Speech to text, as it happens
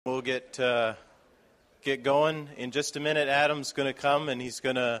We'll get going in just a minute. Adam's going to come and he's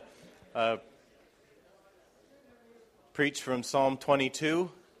going to preach from Psalm 22,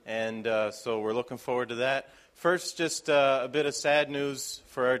 and so we're looking forward to that. First, just a bit of sad news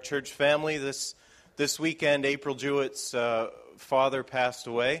for our church family. This weekend, April Jewett's father passed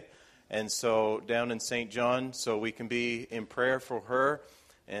away, and so down in St. John, so we can be in prayer for her.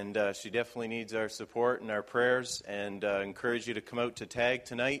 And she definitely needs our support and our prayers, and encourage you to come out to TAG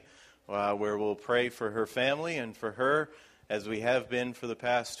tonight, where we'll pray for her family and for her, as we have been for the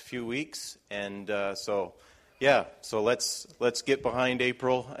past few weeks. And so let's get behind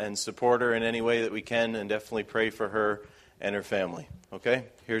April and support her in any way that we can, and definitely pray for her and her family. Okay,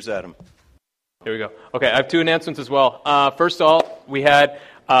 here's Adam. Here we go. Okay, I have two announcements as well. First of all, we had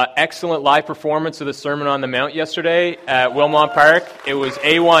excellent live performance of the Sermon on the Mount yesterday at Wilmot Park. It was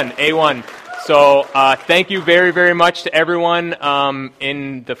A1. So thank you very, very much to everyone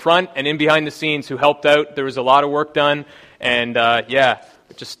in the front and in behind the scenes who helped out. There was a lot of work done, and I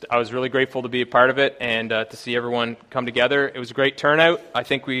was really grateful to be a part of it and to see everyone come together. It was a great turnout. I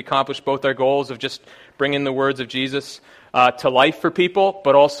think we accomplished both our goals of just bringing the words of Jesus to life for people,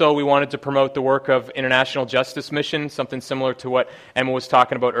 but also we wanted to promote the work of International Justice Mission, something similar to what Emma was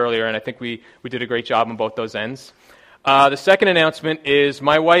talking about earlier, and I think we did a great job on both those ends. The second announcement is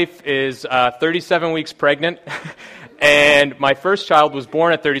my wife is 37 weeks pregnant, and my first child was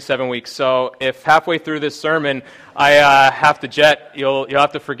born at 37 weeks, so if halfway through this sermon I have to jet, you'll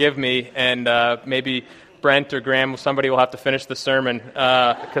have to forgive me, and maybe Brent or Graham, somebody will have to finish the sermon,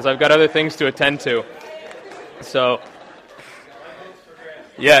 because I've got other things to attend to. So...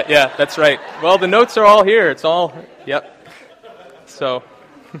 Yeah, that's right. Well, the notes are all here. It's all, yep. So,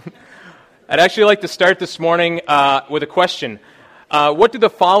 I'd actually like to start this morning with a question. What do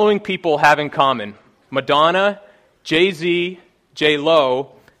the following people have in common? Madonna, Jay-Z,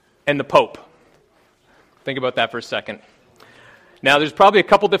 J-Lo, and the Pope. Think about that for a second. Now, there's probably a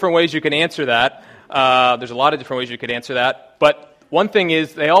couple different ways you can answer that. There's a lot of different ways you could answer that. But one thing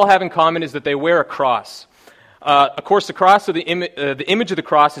is, they all have in common is that they wear a cross. Of course, the cross, or the image of the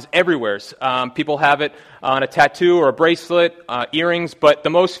cross is everywhere. People have it on a tattoo or a bracelet, earrings, but the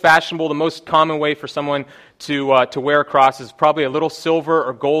most fashionable, the most common way for someone to wear a cross is probably a little silver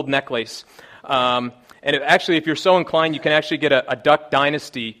or gold necklace. And if you're so inclined, you can actually get a Duck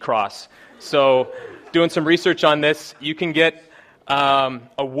Dynasty cross. So, doing some research on this, you can get a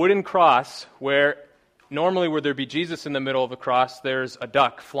wooden cross where... Normally, where there'd be Jesus in the middle of the cross, there's a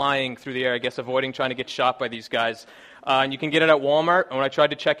duck flying through the air, I guess avoiding trying to get shot by these guys. And you can get it at Walmart. And when I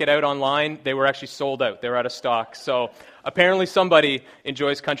tried to check it out online, they were actually sold out. They were out of stock. So apparently somebody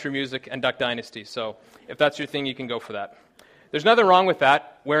enjoys country music and Duck Dynasty. So if that's your thing, you can go for that. There's nothing wrong with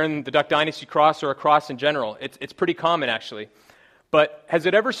that, wearing the Duck Dynasty cross or a cross in general. It's pretty common, actually. But has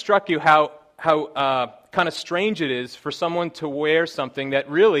it ever struck you how kind of strange it is for someone to wear something that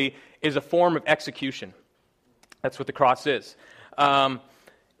really is a form of execution? That's what the cross is.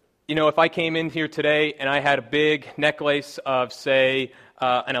 If I came in here today and I had a big necklace of, say,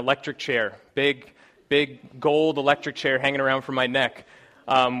 an electric chair, big gold electric chair hanging around from my neck,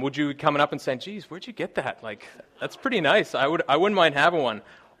 would you be coming up and saying, geez, where'd you get that? Like, that's pretty nice. I wouldn't mind having one.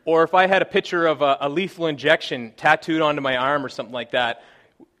 Or if I had a picture of a lethal injection tattooed onto my arm or something like that,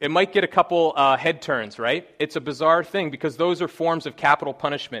 it might get a couple head turns, right? It's a bizarre thing because those are forms of capital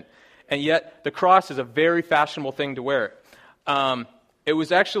punishment. And yet, the cross is a very fashionable thing to wear. It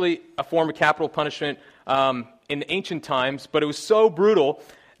was actually a form of capital punishment in ancient times, but it was so brutal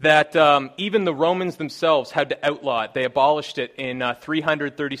that even the Romans themselves had to outlaw it. They abolished it in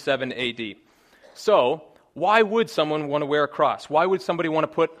 337 AD. So, why would someone want to wear a cross? Why would somebody want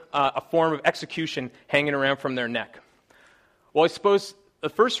to put a form of execution hanging around from their neck? Well, I suppose the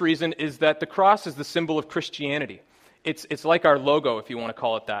first reason is that the cross is the symbol of Christianity. It's like our logo, if you want to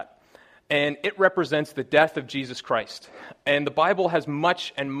call it that. And it represents the death of Jesus Christ. And the Bible has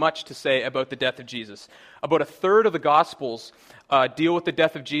much and much to say about the death of Jesus. About a third of the Gospels deal with the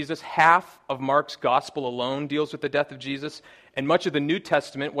death of Jesus. Half of Mark's Gospel alone deals with the death of Jesus. And much of the New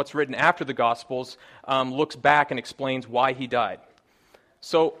Testament, what's written after the Gospels, looks back and explains why he died.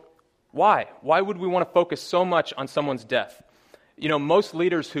 So, why? Why would we want to focus so much on someone's death? Most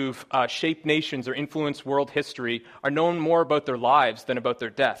leaders who've shaped nations or influenced world history are known more about their lives than about their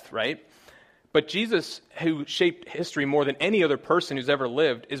death, right? But Jesus, who shaped history more than any other person who's ever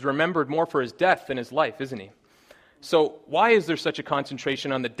lived, is remembered more for his death than his life, isn't he? So why is there such a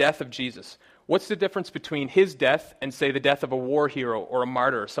concentration on the death of Jesus? What's the difference between his death and, say, the death of a war hero or a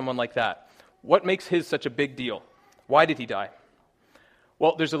martyr or someone like that? What makes his such a big deal? Why did he die?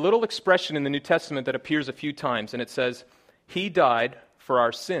 Well, there's a little expression in the New Testament that appears a few times, and it says, "He died for for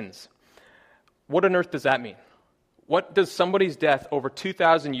our sins. What on earth does that mean? What does somebody's death over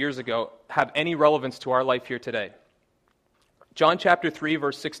 2,000 years ago have any relevance to our life here today? John chapter 3,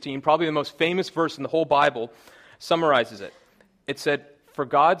 verse 16, probably the most famous verse in the whole Bible, summarizes it. It said, "For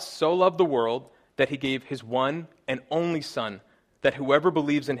God so loved the world that he gave his one and only Son, that whoever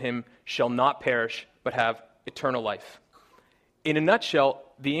believes in him shall not perish, but have eternal life." In a nutshell,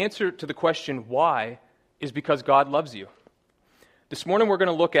 the answer to the question why is because God loves you. This morning we're going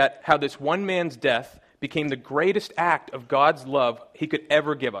to look at how this one man's death became the greatest act of God's love he could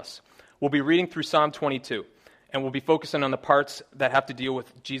ever give us. We'll be reading through Psalm 22, and we'll be focusing on the parts that have to deal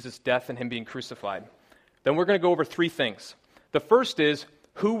with Jesus' death and him being crucified. Then we're going to go over three things. The first is,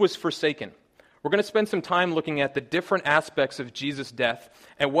 who was forsaken? We're going to spend some time looking at the different aspects of Jesus' death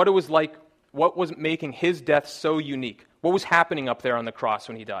and what it was like, what was making his death so unique. What was happening up there on the cross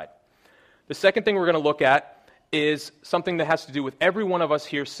when he died? The second thing we're going to look at is something that has to do with every one of us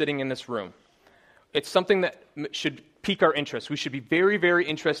here sitting in this room. It's something that should pique our interest. We should be very, very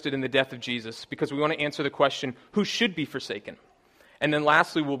interested in the death of Jesus because we want to answer the question, who should be forsaken? And then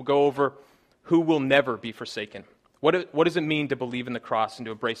lastly, we'll go over who will never be forsaken. What does it mean to believe in the cross and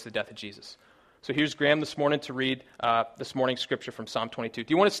to embrace the death of Jesus? So here's Graham this morning to read this morning's scripture from Psalm 22.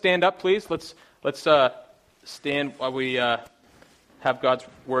 Do you want to stand up, please? Let's stand while we have God's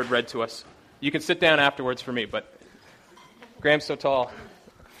word read to us. You can sit down afterwards for me, but Graham's so tall.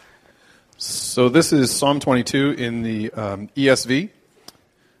 So this is Psalm 22 in the ESV,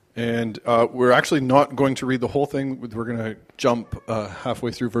 and we're actually not going to read the whole thing. We're going to jump halfway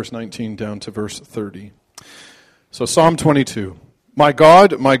through verse 19 down to verse 30. So Psalm 22. My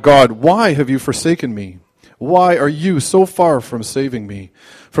God, why have you forsaken me? Why are you so far from saving me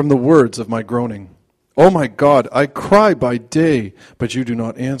from the words of my groaning? Oh my God, I cry by day, but you do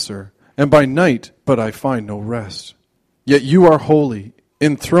not answer, and by night, but I find no rest. Yet you are holy,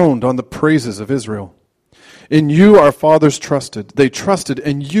 enthroned on the praises of Israel. In you our fathers trusted. They trusted,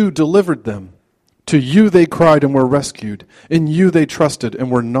 and you delivered them. To you they cried and were rescued. In you they trusted and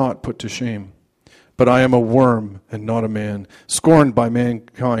were not put to shame. But I am a worm and not a man, scorned by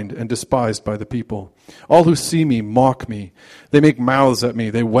mankind and despised by the people. All who see me mock me. They make mouths at me.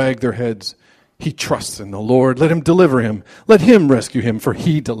 They wag their heads. He trusts in the Lord. Let him deliver him. Let him rescue him, for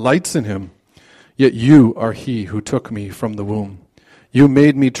he delights in him. Yet you are he who took me from the womb. You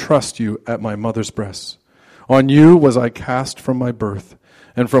made me trust you at my mother's breasts. On you was I cast from my birth,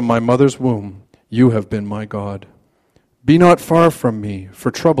 and from my mother's womb you have been my God. Be not far from me,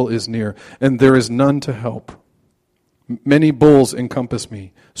 for trouble is near, and there is none to help. Many bulls encompass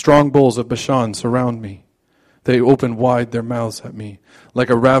me. Strong bulls of Bashan surround me. They open wide their mouths at me,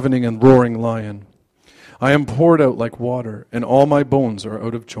 like a ravening and roaring lion. I am poured out like water, and all my bones are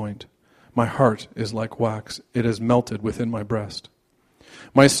out of joint. My heart is like wax. It is melted within my breast.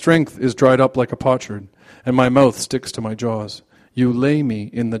 My strength is dried up like a potsherd, and my mouth sticks to my jaws. You lay me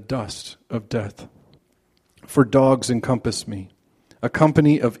in the dust of death. For dogs encompass me. A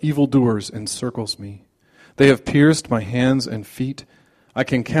company of evildoers encircles me. They have pierced my hands and feet. I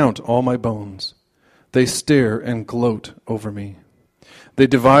can count all my bones. They stare and gloat over me. They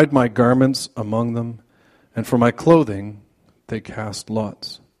divide my garments among them, and for my clothing they cast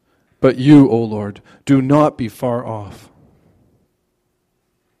lots. But you, O Lord, do not be far off.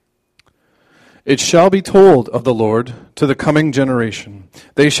 It shall be told of the Lord to the coming generation.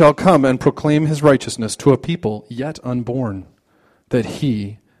 They shall come and proclaim his righteousness to a people yet unborn, that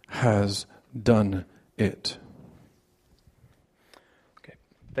he has done it. Okay.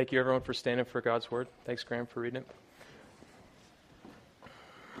 Thank you, everyone, for standing for God's word. Thanks, Graham, for reading it.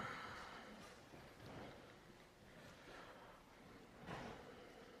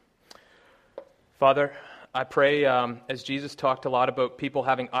 Father, I pray, as Jesus talked a lot about people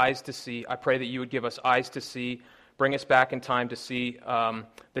having eyes to see, I pray that you would give us eyes to see, bring us back in time to see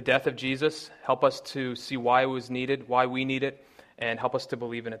the death of Jesus, help us to see why it was needed, why we need it, and help us to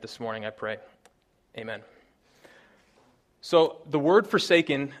believe in it this morning, I pray. Amen. So the word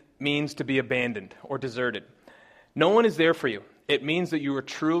forsaken means to be abandoned or deserted. No one is there for you. It means that you are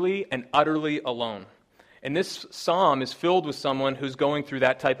truly and utterly alone. And this psalm is filled with someone who's going through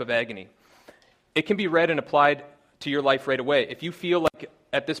that type of agony. It can be read and applied to your life right away. If you feel like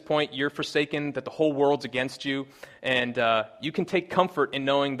at this point you're forsaken, that the whole world's against you, and you can take comfort in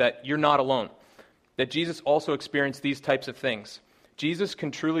knowing that you're not alone, that Jesus also experienced these types of things. Jesus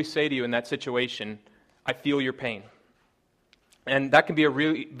can truly say to you in that situation, I feel your pain. And that can be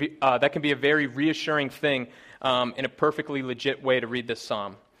a very reassuring thing in a perfectly legit way to read this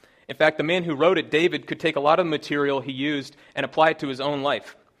psalm. In fact, the man who wrote it, David, could take a lot of the material he used and apply it to his own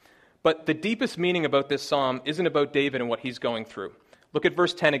life. But the deepest meaning about this psalm isn't about David and what he's going through. Look at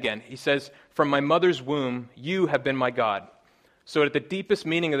verse 10 again. He says, "From my mother's womb, you have been my God." So at the deepest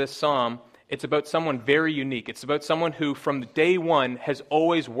meaning of this psalm, it's about someone very unique. It's about someone who, from day one, has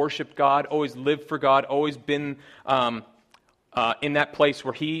always worshiped God, always lived for God, always been in that place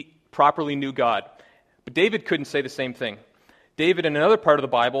where he properly knew God. But David couldn't say the same thing. David, in another part of the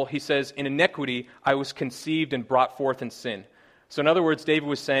Bible, he says, "In iniquity I was conceived and brought forth in sin." So in other words, David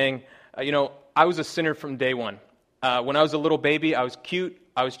was saying, I was a sinner from day one. When I was a little baby, I was cute,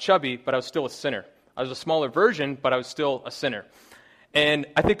 I was chubby, but I was still a sinner. I was a smaller version, but I was still a sinner. And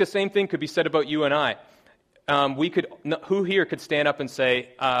I think the same thing could be said about you and I. Who here could stand up and say,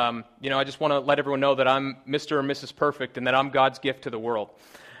 I just want to let everyone know that I'm Mr. or Mrs. Perfect and that I'm God's gift to the world.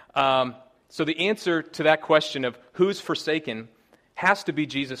 So the answer to that question of who's forsaken has to be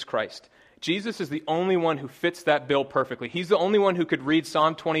Jesus Christ. Jesus is the only one who fits that bill perfectly. He's the only one who could read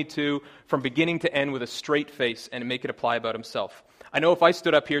Psalm 22 from beginning to end with a straight face and make it apply about himself. I know if I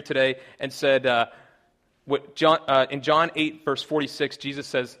stood up here today and said, in John 8, verse 46, Jesus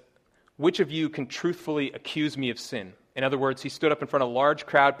says, "Which of you can truthfully accuse me of sin?" In other words, he stood up in front of a large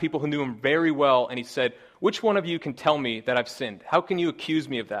crowd, people who knew him very well, and he said, "Which one of you can tell me that I've sinned? How can you accuse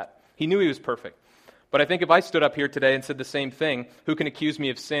me of that?" He knew he was perfect. But I think if I stood up here today and said the same thing, who can accuse me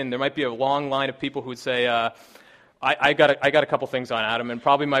of sin, there might be a long line of people who would say, I got a couple things on Adam, and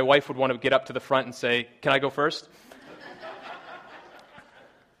probably my wife would want to get up to the front and say, "Can I go first?"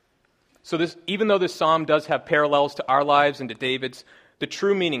 So even though this psalm does have parallels to our lives and to David's, the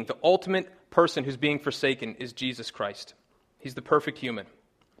true meaning, the ultimate person who's being forsaken is Jesus Christ. He's the perfect human.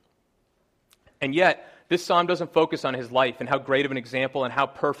 And yet, this psalm doesn't focus on his life and how great of an example and how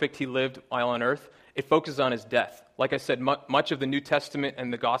perfect he lived while on earth. It focuses on his death. Like I said, much of the New Testament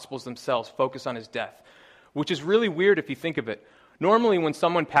and the Gospels themselves focus on his death, which is really weird if you think of it. Normally, when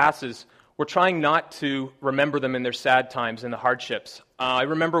someone passes, we're trying not to remember them in their sad times and the hardships. I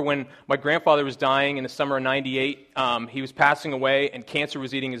remember when my grandfather was dying in the summer of 98, he was passing away and cancer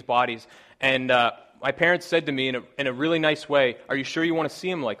was eating his bodies. And my parents said to me in a really nice way, "Are you sure you want to see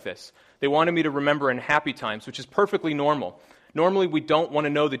him like this?" They wanted me to remember in happy times, which is perfectly normal. Normally, we don't want to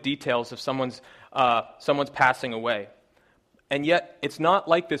know the details of someone's passing away. And yet, it's not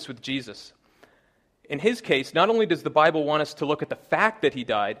like this with Jesus. In his case, not only does the Bible want us to look at the fact that he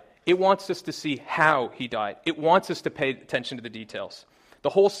died, it wants us to see how he died. It wants us to pay attention to the details. The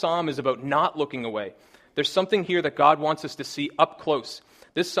whole psalm is about not looking away. There's something here that God wants us to see up close.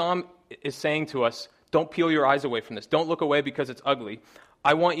 This psalm is saying to us, don't peel your eyes away from this. Don't look away because it's ugly.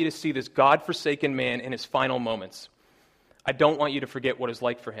 I want you to see this God-forsaken man in his final moments. I don't want you to forget what it's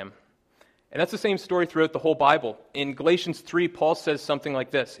like for him. And that's the same story throughout the whole Bible. In Galatians 3, Paul says something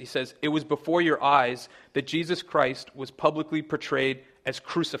like this. He says, "It was before your eyes that Jesus Christ was publicly portrayed as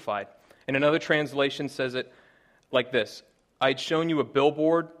crucified." And another translation says it like this: "I had shown you a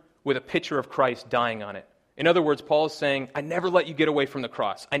billboard with a picture of Christ dying on it." In other words, Paul is saying, I never let you get away from the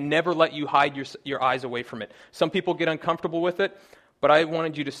cross. I never let you hide your eyes away from it. Some people get uncomfortable with it, but I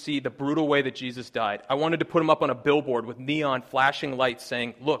wanted you to see the brutal way that Jesus died. I wanted to put him up on a billboard with neon flashing lights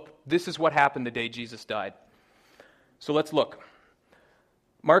saying, look, this is what happened the day Jesus died. So let's look.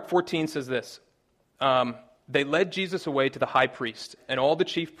 Mark 14 says this. They led Jesus away to the high priest, and all the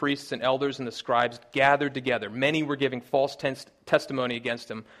chief priests and elders and the scribes gathered together. Many were giving false testimony against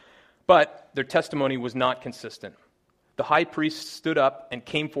him, but their testimony was not consistent. The high priest stood up and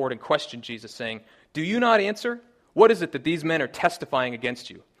came forward and questioned Jesus, saying, "Do you not answer? What is it that these men are testifying against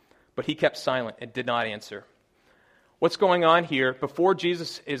you?" But he kept silent and did not answer. What's going on here, before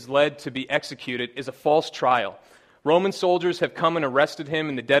Jesus is led to be executed, is a false trial. Roman soldiers have come and arrested him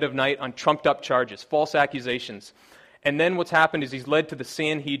in the dead of night on trumped-up charges, false accusations. And then what's happened is he's led to the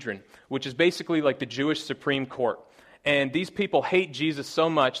Sanhedrin, which is basically like the Jewish Supreme Court. And these people hate Jesus so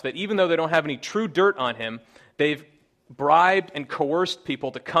much that even though they don't have any true dirt on him, they've bribed and coerced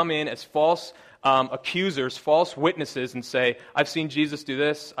people to come in as false accusers, false witnesses, and say, I've seen Jesus do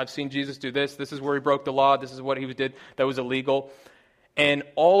this, I've seen Jesus do this, this is where he broke the law, this is what he did that was illegal. And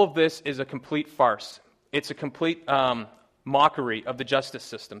all of this is a complete farce. It's a complete mockery of the justice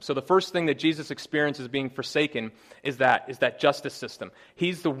system. So the first thing that Jesus experiences being forsaken is that justice system.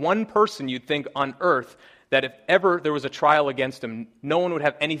 He's the one person you'd think on earth that if ever there was a trial against him, no one would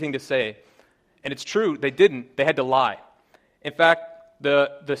have anything to say. And it's true, they didn't. They had to lie. In fact,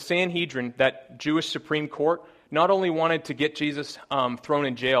 the Sanhedrin, that Jewish Supreme Court, not only wanted to get Jesus thrown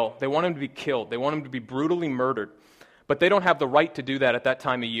in jail, they want him to be killed. They want him to be brutally murdered. But they don't have the right to do that at that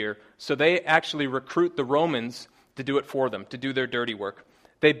time of year. So they actually recruit the Romans to do it for them, to do their dirty work.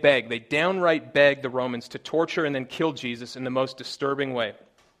 They downright beg the Romans to torture and then kill Jesus in the most disturbing way.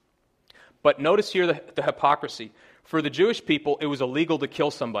 But notice here the hypocrisy. For the Jewish people, it was illegal to kill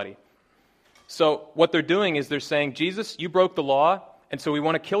somebody. So what they're doing is they're saying, Jesus, you broke the law, and so we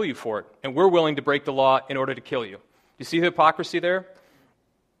want to kill you for it. And we're willing to break the law in order to kill you. You see the hypocrisy there?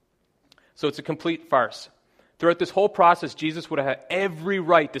 So it's a complete farce. Throughout this whole process, Jesus would have had every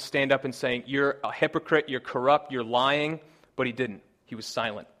right to stand up and saying, you're a hypocrite, you're corrupt, you're lying, but he didn't. He was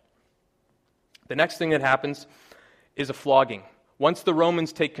silent. The next thing that happens is a flogging. Once the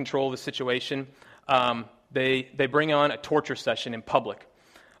Romans take control of the situation, they bring on a torture session in public.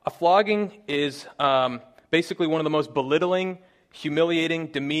 A flogging is basically one of the most belittling, humiliating,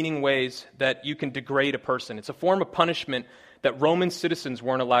 demeaning ways that you can degrade a person. It's a form of punishment that Roman citizens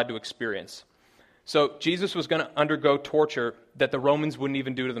weren't allowed to experience. So Jesus was going to undergo torture that the Romans wouldn't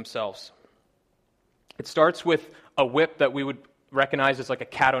even do to themselves. It starts with a whip that we would recognize as like a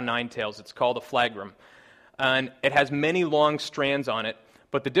cat o' nine tails. It's called a flagrum. And it has many long strands on it,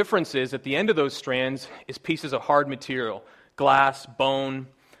 but the difference is at the end of those strands is pieces of hard material, glass, bone,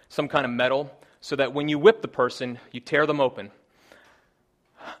 some kind of metal, so that when you whip the person, you tear them open.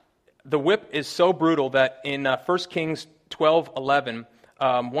 The whip is so brutal that in 1 Kings 12:11,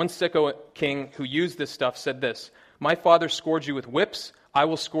 one sicko king who used this stuff said this, "My father scourged you with whips, I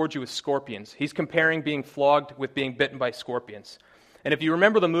will scourge you with scorpions." He's comparing being flogged with being bitten by scorpions. And if you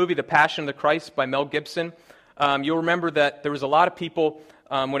remember the movie The Passion of the Christ by Mel Gibson, you'll remember that there was a lot of people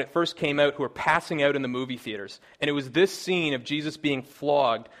when it first came out who were passing out in the movie theaters. And it was this scene of Jesus being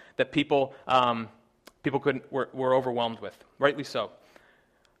flogged that people were overwhelmed with, rightly so.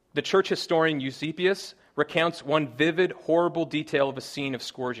 The church historian Eusebius recounts one vivid, horrible detail of a scene of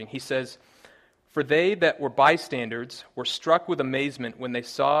scourging. He says, "For they that were bystanders were struck with amazement when they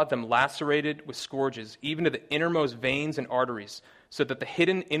saw them lacerated with scourges, even to the innermost veins and arteries, so that the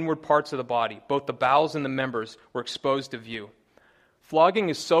hidden inward parts of the body, both the bowels and the members, were exposed to view." Flogging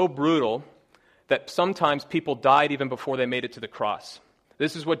is so brutal that sometimes people died even before they made it to the cross.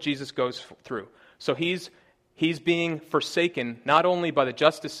 This is what Jesus goes through. So he's being forsaken not only by the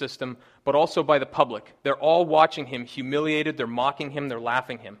justice system, but also by the public. They're all watching him humiliated, they're mocking him, they're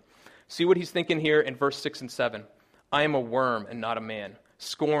laughing him. See what he's thinking here in verse 6 and 7. "I am a worm and not a man,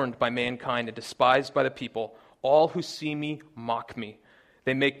 scorned by mankind and despised by the people. All who see me mock me.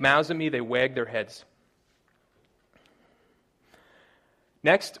 They make mouths at me, they wag their heads."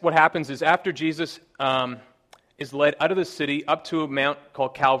 Next, what happens is after Jesus is led out of the city up to a mount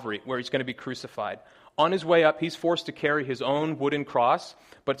called Calvary, where he's going to be crucified. On his way up, he's forced to carry his own wooden cross,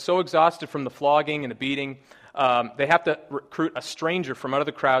 but so exhausted from the flogging and the beating, they have to recruit a stranger from out of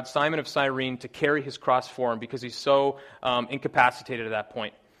the crowd, Simon of Cyrene, to carry his cross for him because he's so incapacitated at that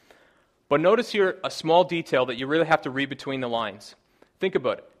point. But notice here a small detail that you really have to read between the lines. Think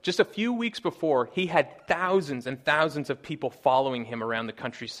about it. Just a few weeks before, he had thousands and thousands of people following him around the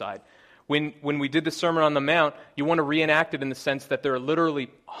countryside. When we did the Sermon on the Mount, you want to reenact it in the sense that there are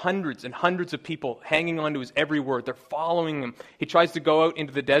literally hundreds and hundreds of people hanging on to his every word. They're following him. He tries to go out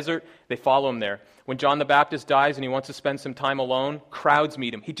into the desert. They follow him there. When John the Baptist dies and he wants to spend some time alone, crowds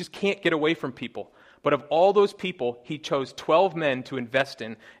meet him. He just can't get away from people. But of all those people, he chose 12 men to invest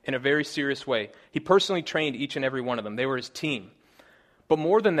in a very serious way. He personally trained each and every one of them. They were his team. But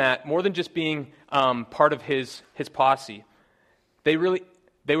more than that, more than just being part of his posse, they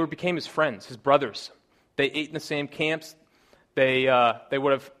became his friends, his brothers. They ate in the same camps. They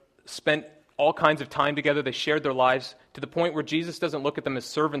would have spent all kinds of time together. They shared their lives to the point where Jesus doesn't look at them as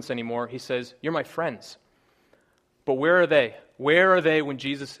servants anymore. He says, "You're my friends." But where are they? Where are they when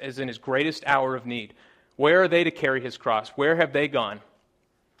Jesus is in his greatest hour of need? Where are they to carry his cross? Where have they gone?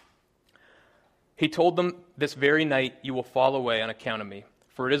 He told them, "This very night you will fall away on account of me.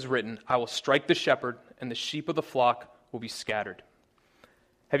 For it is written, I will strike the shepherd, and the sheep of the flock will be scattered."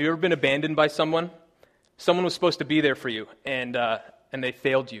 Have you ever been abandoned by someone? Someone was supposed to be there for you, and they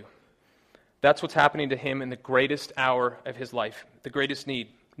failed you. That's what's happening to him in the greatest hour of his life, the greatest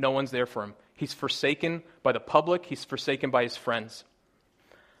need. No one's there for him. He's forsaken by the public. He's forsaken by his friends.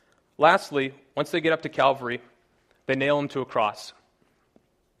 Lastly, once they get up to Calvary, they nail him to a cross.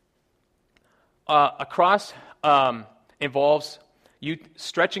 A cross involves you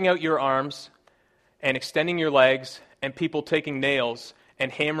stretching out your arms and extending your legs and people taking nails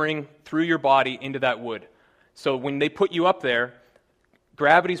and hammering through your body into that wood. So when they put you up there,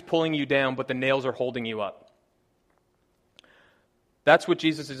 gravity's pulling you down, but the nails are holding you up. That's what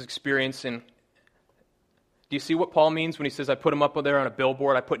Jesus is experiencing. Do you see what Paul means when he says, "I put him up there on a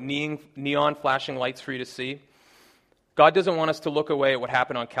billboard, I put neon flashing lights for you to see"? God doesn't want us to look away at what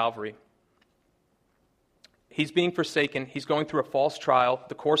happened on Calvary. He's being forsaken. He's going through a false trial.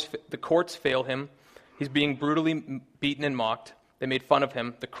 The courts fail him. He's being brutally beaten and mocked. They made fun of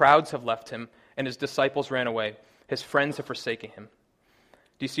him. The crowds have left him, and his disciples ran away. His friends have forsaken him.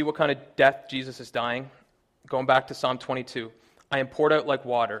 Do you see what kind of death Jesus is dying? Going back to Psalm 22. I am poured out like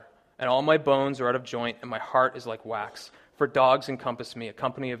water, and all my bones are out of joint, and my heart is like wax. For dogs encompass me, a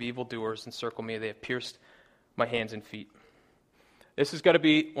company of evildoers encircle me. They have pierced my hands and feet. This has got to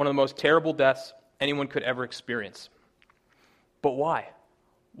be one of the most terrible deaths anyone could ever experience. But why?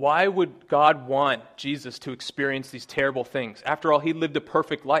 Why would God want Jesus to experience these terrible things? After all, he lived a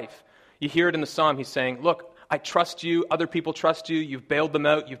perfect life. You hear it in the psalm. He's saying, look, I trust you. Other people trust you. You've bailed them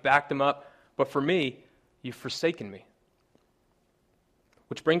out. You've backed them up. But for me, you've forsaken me.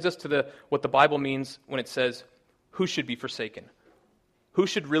 Which brings us to what the Bible means when it says, who should be forsaken? Who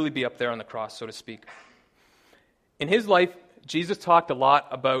should really be up there on the cross, so to speak? In his life, Jesus talked a lot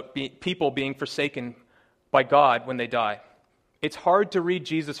about people being forsaken by God when they die. It's hard to read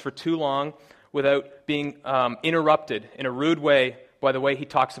Jesus for too long without being interrupted in a rude way by the way he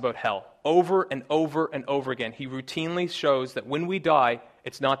talks about hell. Over and over and over again, he routinely shows that when we die,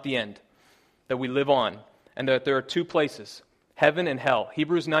 it's not the end, that we live on, and that there are two places, heaven and hell.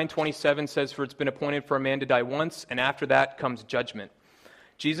 Hebrews 9:27 says, for it's been appointed for a man to die once, and after that comes judgment.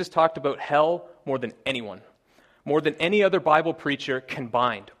 Jesus talked about hell more than anyone, more than any other Bible preacher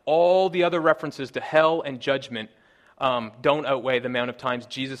combined. All the other references to hell and judgment don't outweigh the amount of times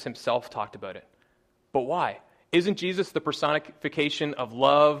Jesus himself talked about it. But why? Isn't Jesus the personification of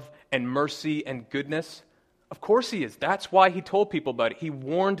love and mercy and goodness? Of course he is. That's why he told people about it. He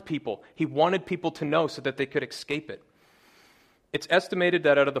warned people. He wanted people to know so that they could escape it. It's estimated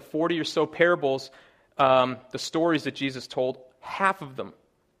that out of the 40 or so parables, the stories that Jesus told, half of them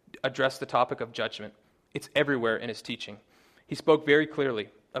address the topic of judgment. It's everywhere in his teaching. He spoke very clearly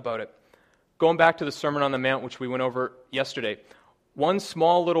about it. Going back to the Sermon on the Mount, which we went over yesterday, one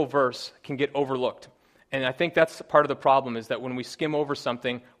small little verse can get overlooked. And I think that's part of the problem, is that when we skim over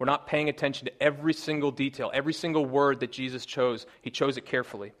something, we're not paying attention to every single detail, every single word that Jesus chose. He chose it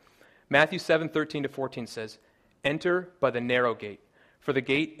carefully. Matthew 7:13-14 says, enter by the narrow gate, for the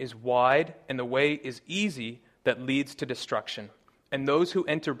gate is wide and the way is easy that leads to destruction. And those who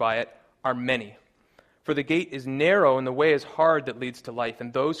enter by it are many. For the gate is narrow and the way is hard that leads to life,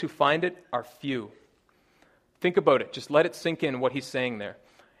 and those who find it are few. Think about it. Just let it sink in what he's saying there.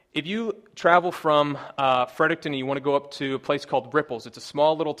 If you travel from Fredericton and you want to go up to a place called Ripples, it's a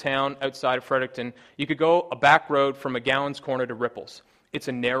small little town outside of Fredericton, you could go a back road from McGowan's Corner to Ripples. It's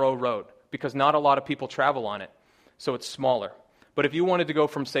a narrow road because not a lot of people travel on it, so it's smaller. But if you wanted to go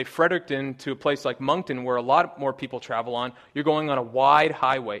from, say, Fredericton to a place like Moncton, where a lot more people travel on, you're going on a wide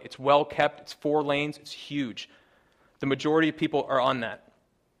highway. It's well kept, it's 4 lanes, it's huge. The majority of people are on that.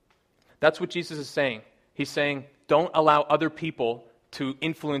 That's what Jesus is saying. He's saying, don't allow other people to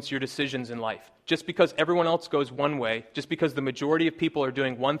influence your decisions in life. Just because everyone else goes one way, just because the majority of people are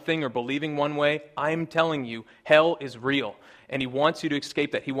doing one thing or believing one way, I'm telling you, hell is real. And he wants you to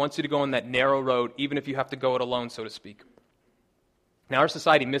escape that. He wants you to go on that narrow road, even if you have to go it alone, so to speak. Now, our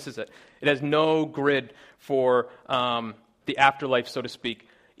society misses it. It has no grid for the afterlife, so to speak.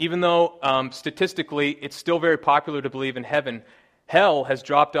 Even though statistically it's still very popular to believe in heaven, hell has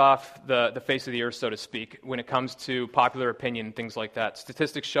dropped off the face of the earth, so to speak, when it comes to popular opinion and things like that.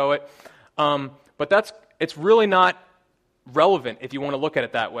 Statistics show it. But it's really not relevant if you want to look at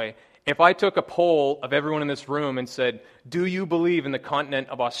it that way. If I took a poll of everyone in this room and said, do you believe in the continent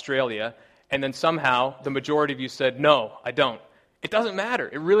of Australia? And then somehow the majority of you said, no, I don't. It doesn't matter.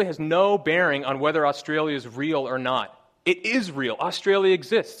 It really has no bearing on whether Australia is real or not. It is real. Australia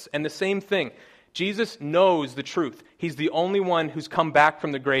exists. And the same thing. Jesus knows the truth. He's the only one who's come back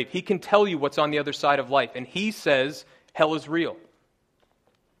from the grave. He can tell you what's on the other side of life. And he says hell is real.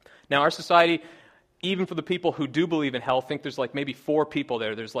 Now, our society, even for the people who do believe in hell, think there's like maybe 4 people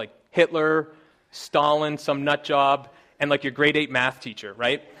there. There's like Hitler, Stalin, some nut job, and like your grade 8 math teacher,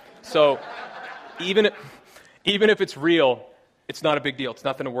 right? So even if it's real, it's not a big deal. It's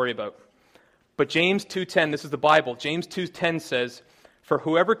nothing to worry about. But James 2:10, this is the Bible. James 2:10 says, for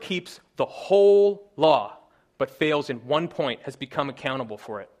whoever keeps the whole law but fails in one point has become accountable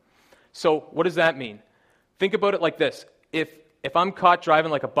for it. So what does that mean? Think about it like this. If I'm caught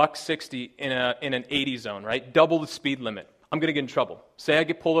driving like a $160 in an 80 zone, right? Double the speed limit, I'm going to get in trouble. Say I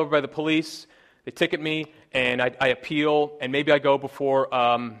get pulled over by the police, they ticket me, and I appeal, and maybe I go before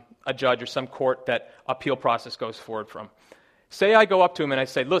a judge or some court that appeal process goes forward from. Say I go up to him and I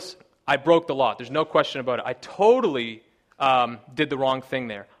say, listen, I broke the law. There's no question about it. I totally did the wrong thing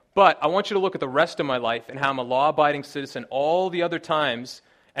there. But I want you to look at the rest of my life and how I'm a law-abiding citizen all the other times,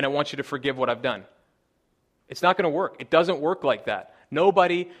 and I want you to forgive what I've done. It's not going to work. It doesn't work like that.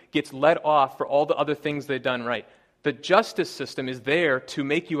 Nobody gets let off for all the other things they've done right. The justice system is there to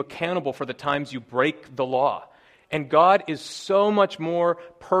make you accountable for the times you break the law. And God is so much more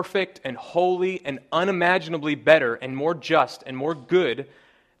perfect and holy and unimaginably better and more just and more good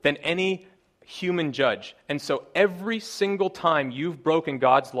than any human judge. And so every single time you've broken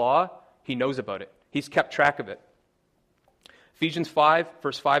God's law, he knows about it. He's kept track of it. Ephesians 5,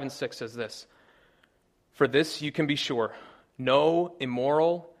 verse 5 and 6 says this, "For this you can be sure, no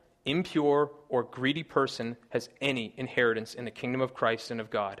immoral, impure, or greedy person has any inheritance in the kingdom of Christ and of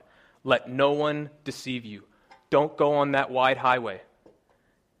God. Let no one deceive you." Don't go on that wide highway.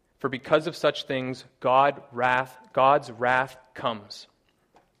 For because of such things, God's wrath comes.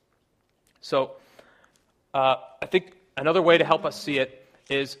 So, I think another way to help us see it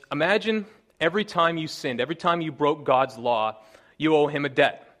is imagine every time you sinned, every time you broke God's law, you owe him a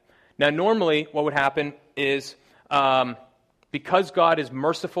debt. Now, normally what would happen is because God is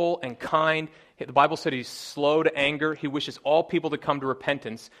merciful and kind, the Bible said he's slow to anger, he wishes all people to come to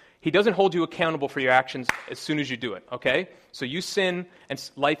repentance. He doesn't hold you accountable for your actions as soon as you do it, okay? So you sin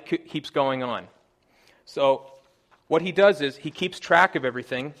and life keeps going on. So what he does is he keeps track of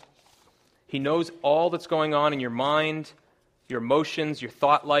everything. He knows all that's going on in your mind, your emotions, your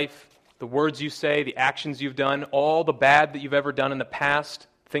thought life, the words you say, the actions you've done, all the bad that you've ever done in the past,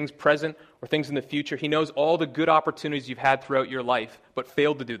 things present or things in the future. He knows all the good opportunities you've had throughout your life but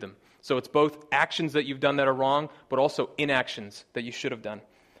failed to do them. So it's both actions that you've done that are wrong, but also inactions that you should have done.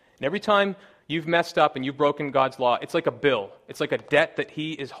 And every time you've messed up and you've broken God's law, it's like a bill. It's like a debt that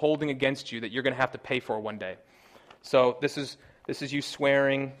he is holding against you that you're going to have to pay for one day. So this is you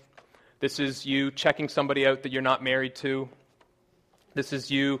swearing. This is you checking somebody out that you're not married to. This is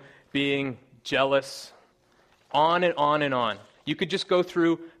you being jealous. On and on and on. You could just go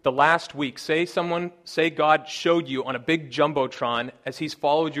through the last week. Say God showed you on a big jumbotron as he's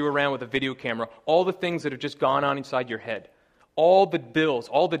followed you around with a video camera, all the things that have just gone on inside your head. All the bills,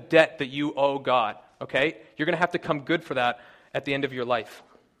 all the debt that you owe God, okay? You're going to have to come good for that at the end of your life.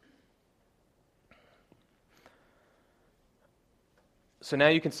 So now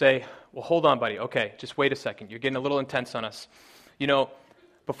you can say, well, hold on, buddy. Okay, just wait a second. You're getting a little intense on us. You know,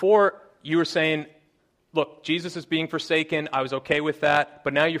 before you were saying, look, Jesus is being forsaken. I was okay with that.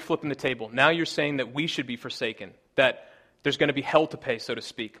 But now you're flipping the table. Now you're saying that we should be forsaken, that there's going to be hell to pay, so to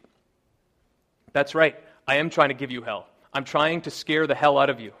speak. That's right. I am trying to give you hell. I'm trying to scare the hell out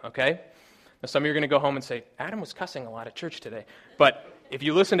of you, okay? Now some of you are going to go home and say, Adam was cussing a lot at church today. But if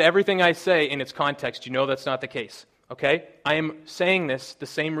you listen to everything I say in its context, you know that's not the case, okay? I am saying this the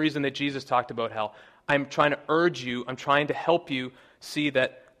same reason that Jesus talked about hell. I'm trying to urge you, I'm trying to help you see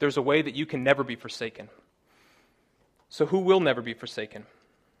that there's a way that you can never be forsaken. So who will never be forsaken?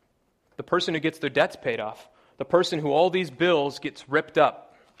 The person who gets their debts paid off. The person who all these bills gets ripped up.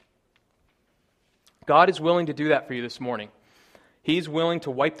 God is willing to do that for you this morning. He's willing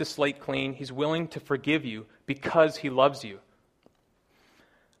to wipe the slate clean. He's willing to forgive you because he loves you.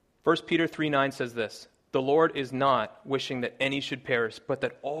 1 Peter 3:9 says this, "The Lord is not wishing that any should perish, but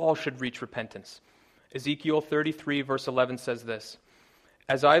that all should reach repentance." Ezekiel 33 verse 11 says this,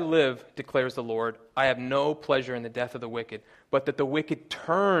 "As I live, declares the Lord, I have no pleasure in the death of the wicked, but that the wicked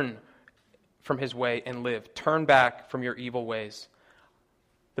turn from his way and live. Turn back from your evil ways."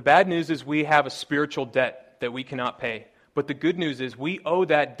 The bad news is we have a spiritual debt that we cannot pay. But the good news is we owe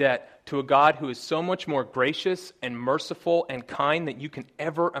that debt to a God who is so much more gracious and merciful and kind than you can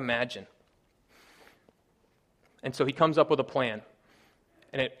ever imagine. And so he comes up with a plan.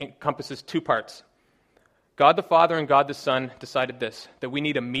 And it encompasses two parts. God the Father and God the Son decided this, that we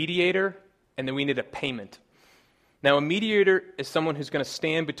need a mediator and that we need a payment. Now, a mediator is someone who's going to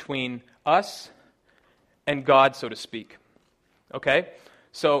stand between us and God, so to speak. Okay?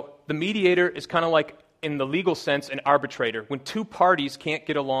 So the mediator is kind of like, in the legal sense, an arbitrator. When two parties can't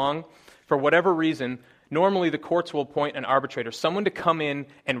get along, for whatever reason, normally the courts will appoint an arbitrator, someone to come in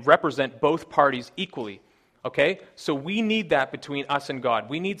and represent both parties equally. Okay? So we need that between us and God.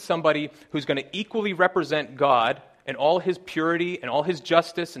 We need somebody who's going to equally represent God and all his purity and all his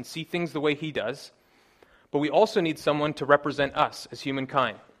justice and see things the way he does. But we also need someone to represent us as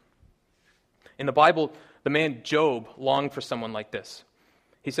humankind. In the Bible, the man Job longed for someone like this.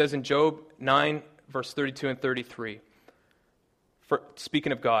 He says in Job 9, verse 32 and 33,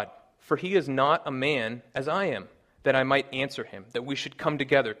 speaking of God, "For he is not a man as I am, that I might answer him, that we should come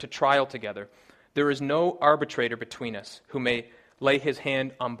together to trial together. There is no arbitrator between us who may lay his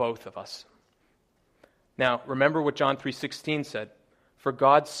hand on both of us." Now, remember what John 3:16 said, "For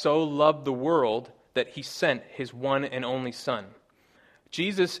God so loved the world that he sent his one and only Son."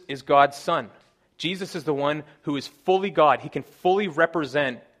 Jesus is God's Son. Jesus is the one who is fully God. He can fully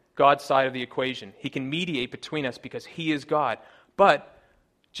represent God's side of the equation. He can mediate between us because he is God. But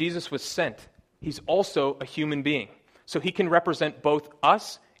Jesus was sent. he's also a human being. So he can represent both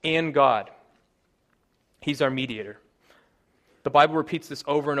us and God. He's our mediator. The Bible repeats this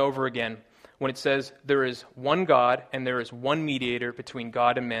over and over again when it says there is one God and there is one mediator between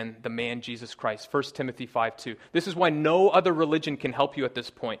God and men, the man Jesus Christ. 1 Timothy 5:2. This is why no other religion can help you at this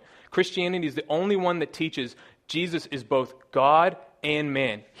point. Christianity is the only one that teaches Jesus is both God and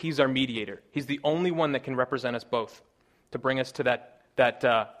man. He's our mediator. He's the only one that can represent us both, to bring us to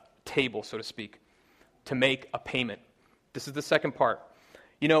that table, so to speak, to make a payment. This is the second part.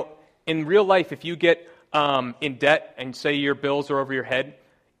 You know, in real life, if you get in debt and say your bills are over your head,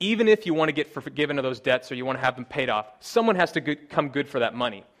 even if you want to get forgiven of those debts or you want to have them paid off, someone has to come good for that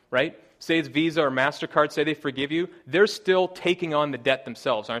money, right? Say it's Visa or MasterCard, say they forgive you, they're still taking on the debt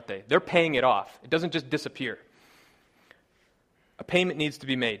themselves, aren't they? They're paying it off. It doesn't just disappear. A payment needs to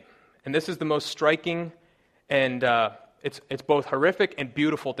be made. And this is the most striking, and it's both horrific and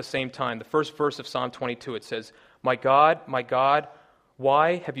beautiful at the same time. The first verse of Psalm 22, it says, my God,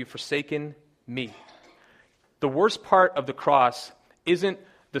 why have you forsaken me?" The worst part of the cross isn't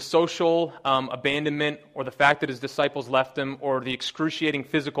the social abandonment or the fact that his disciples left him or the excruciating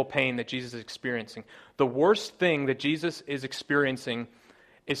physical pain that Jesus is experiencing. The worst thing that Jesus is experiencing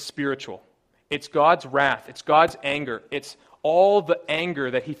is spiritual. It's God's wrath. It's God's anger. It's all the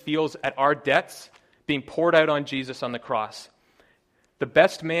anger that he feels at our debts being poured out on Jesus on the cross. The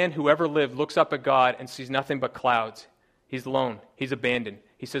best man who ever lived looks up at God and sees nothing but clouds. He's alone. He's abandoned.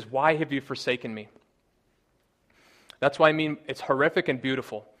 He says, "Why have you forsaken me?" That's why I mean it's horrific and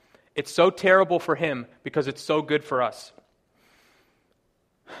beautiful. It's so terrible for him because it's so good for us.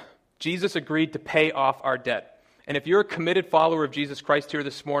 Jesus agreed to pay off our debt. And if you're a committed follower of Jesus Christ here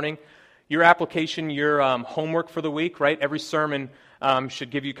this morning, your application, your homework for the week, right? Every sermon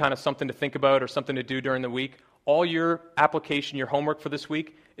should give you kind of something to think about or something to do during the week. All your application, your homework for this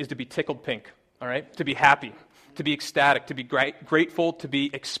week is to be tickled pink, all right? To be happy, to be ecstatic, to be grateful, to be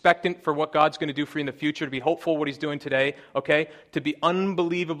expectant for what God's going to do for you in the future, to be hopeful what he's doing today, okay? To be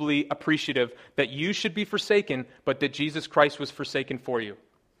unbelievably appreciative that you should be forsaken, but that Jesus Christ was forsaken for you.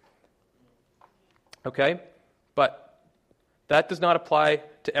 Okay? But that does not apply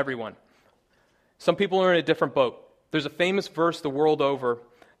to everyone. Some people are in a different boat. There's a famous verse the world over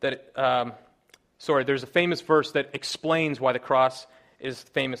that, there's a famous verse that explains why the cross is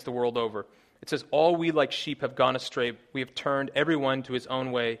famous the world over. It says, "All we like sheep have gone astray. We have turned everyone to his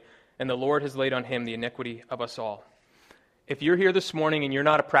own way, and the Lord has laid on him the iniquity of us all." If you're here this morning and you're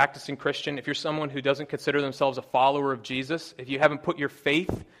not a practicing Christian, if you're someone who doesn't consider themselves a follower of Jesus, if you haven't put your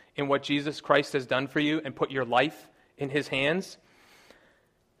faith in what Jesus Christ has done for you and put your life in his hands,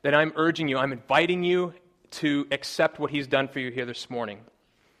 then I'm urging you, I'm inviting you to accept what he's done for you here this morning.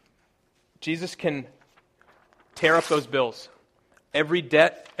 Jesus can tear up those bills. Every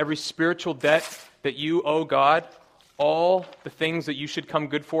debt, every spiritual debt that you owe God, all the things that you should come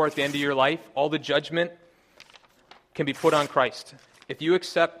good for at the end of your life, all the judgment can be put on Christ. If you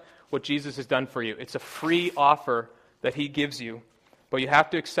accept what Jesus has done for you, it's a free offer that he gives you, but you have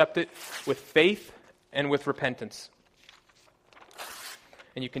to accept it with faith and with repentance.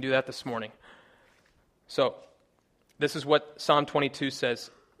 And you can do that this morning. So, this is what Psalm 22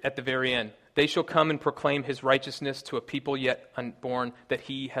 says at the very end. "They shall come and proclaim his righteousness to a people yet unborn, that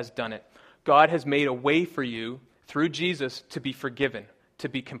he has done it." God has made a way for you through Jesus to be forgiven, to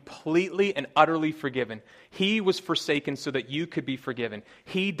be completely and utterly forgiven. He was forsaken so that you could be forgiven.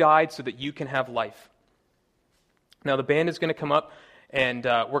 He died so that you can have life. Now the band is going to come up and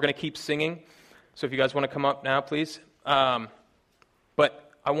we're going to keep singing. So if you guys want to come up now, please.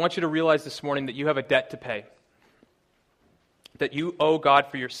 But I want you to realize this morning that you have a debt to pay. That you owe God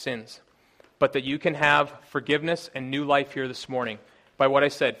for your sins. But that you can have forgiveness and new life here this morning by what I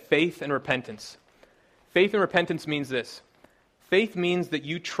said, faith and repentance. Faith and repentance means this. Faith means that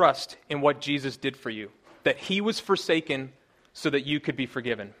you trust in what Jesus did for you, that he was forsaken so that you could be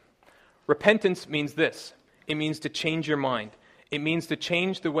forgiven. Repentance means this. It means to change your mind. It means to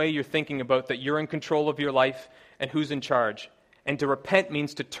change the way you're thinking about that you're in control of your life and who's in charge. And to repent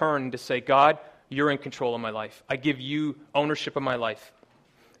means to turn and to say, "God, you're in control of my life. I give you ownership of my life."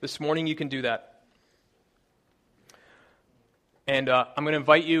 This morning you can do that. And I'm going to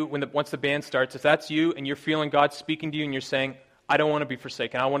invite you, once the band starts, if that's you and you're feeling God speaking to you and you're saying, "I don't want to be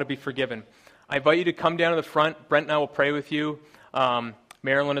forsaken, I want to be forgiven," I invite you to come down to the front. Brent and I will pray with you,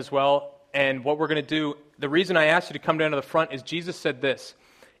 Marilyn as well. And what we're going to do, the reason I asked you to come down to the front is Jesus said this,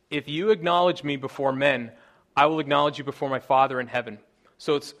 "If you acknowledge me before men, I will acknowledge you before my Father in heaven."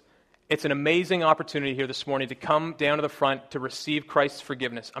 So it's an amazing opportunity here this morning to come down to the front to receive Christ's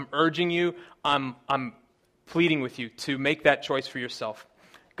forgiveness. I'm urging you, I'm pleading with you to make that choice for yourself.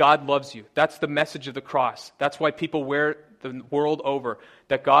 God loves you. That's the message of the cross. That's why people wear the world over,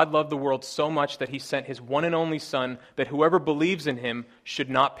 that God loved the world so much that he sent his one and only Son, that whoever believes in him should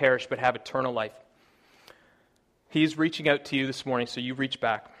not perish but have eternal life. He's reaching out to you this morning, so you reach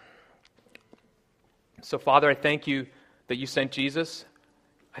back. So, Father, I thank you that you sent Jesus.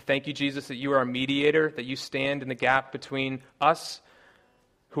 I thank you, Jesus, that you are our mediator, that you stand in the gap between us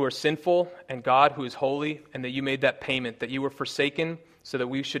who are sinful and God who is holy, and that you made that payment, that you were forsaken so that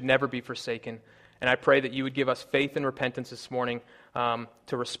we should never be forsaken. And I pray that you would give us faith and repentance this morning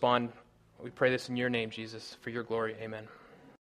to respond. We pray this in your name, Jesus, for your glory. Amen.